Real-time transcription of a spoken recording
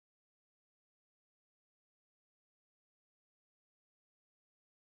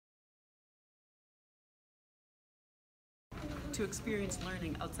to experience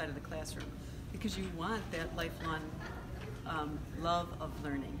learning outside of the classroom, because you want that lifelong love of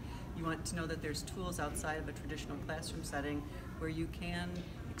learning. You want to know that there's tools outside of a traditional classroom setting where you can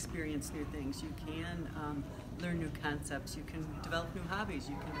experience new things, you can learn new concepts, you can develop new hobbies,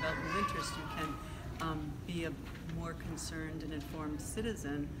 you can develop new interests, you can be a more concerned and informed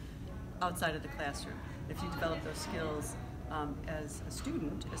citizen outside of the classroom. If you develop those skills as a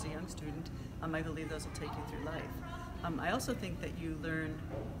student, as a young student, I believe those will take you through life. I also think that you learn,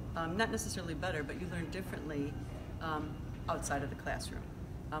 not necessarily better, but you learn differently outside of the classroom.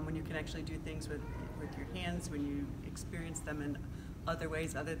 When you can actually do things with your hands, when you experience them in other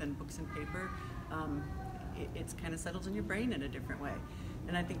ways other than books and paper, it's kind of settles in your brain in a different way.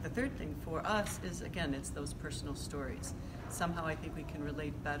 And I think the third thing for us is, again, it's those personal stories. Somehow I think we can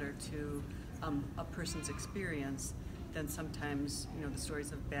relate better to a person's experience than sometimes, the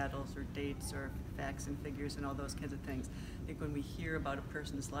stories of battles or dates or facts and figures and all those kinds of things. I think when we hear about a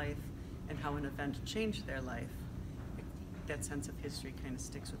person's life and how an event changed their life, that sense of history kind of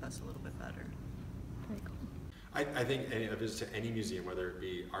sticks with us a little bit better. Very cool. I think a visit to any museum, whether it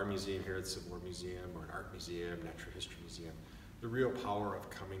be our museum here at the Civil War Museum or an art museum, natural history museum, the real power of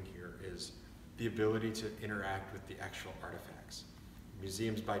coming here is the ability to interact with the actual artifacts.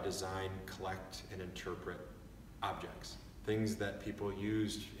 Museums by design collect and interpret objects, things that people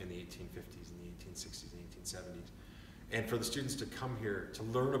used in the 1850s and the 1860s and 1870s. And for the students to come here to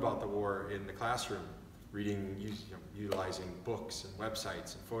learn about the war in the classroom, reading, utilizing books and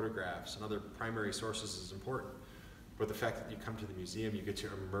websites and photographs and other primary sources is important. But the fact that you come to the museum, you get to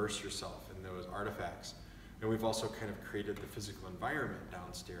immerse yourself in those artifacts. And we've also kind of created the physical environment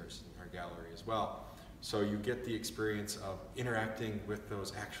downstairs in our gallery as well. So you get the experience of interacting with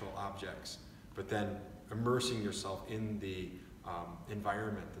those actual objects, but then immersing yourself in the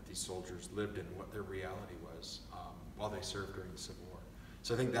environment that these soldiers lived in, what their reality was while they served during the Civil War.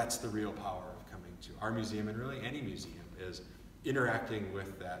 So I think that's the real power of coming to our museum, and really any museum, is interacting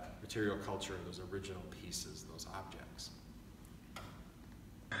with that material culture, those original pieces, those objects.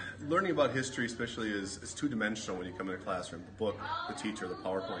 Learning about history especially is two-dimensional when you come in a classroom, the book, the teacher, the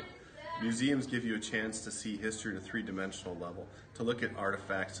PowerPoint. Museums give you a chance to see history at a three-dimensional level, to look at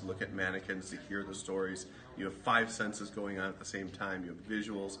artifacts, to look at mannequins, to hear the stories. You have 5 senses going on at the same time, you have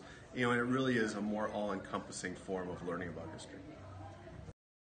visuals, and it really is a more all-encompassing form of learning about history.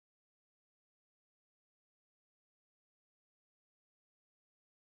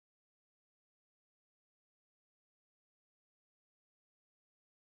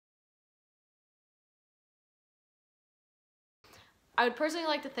 I would personally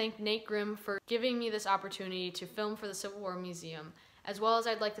like to thank Nate Grimm for giving me this opportunity to film for the Civil War Museum, as well as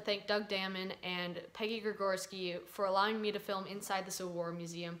I'd like to thank Doug Damon and Peggy Grigorski for allowing me to film inside the Civil War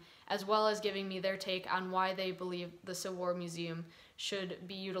Museum, as well as giving me their take on why they believe the Civil War Museum should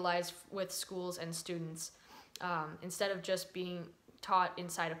be utilized with schools and students instead of just being taught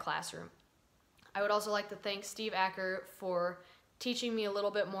inside a classroom. I would also like to thank Steve Acker for teaching me a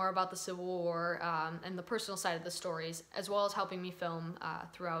little bit more about the Civil War and the personal side of the stories, as well as helping me film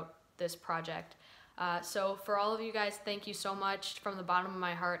throughout this project. So for all of you guys, thank you so much from the bottom of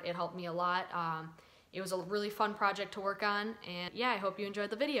my heart. It helped me a lot. It was a really fun project to work on, and yeah, I hope you enjoyed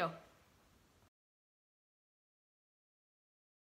the video.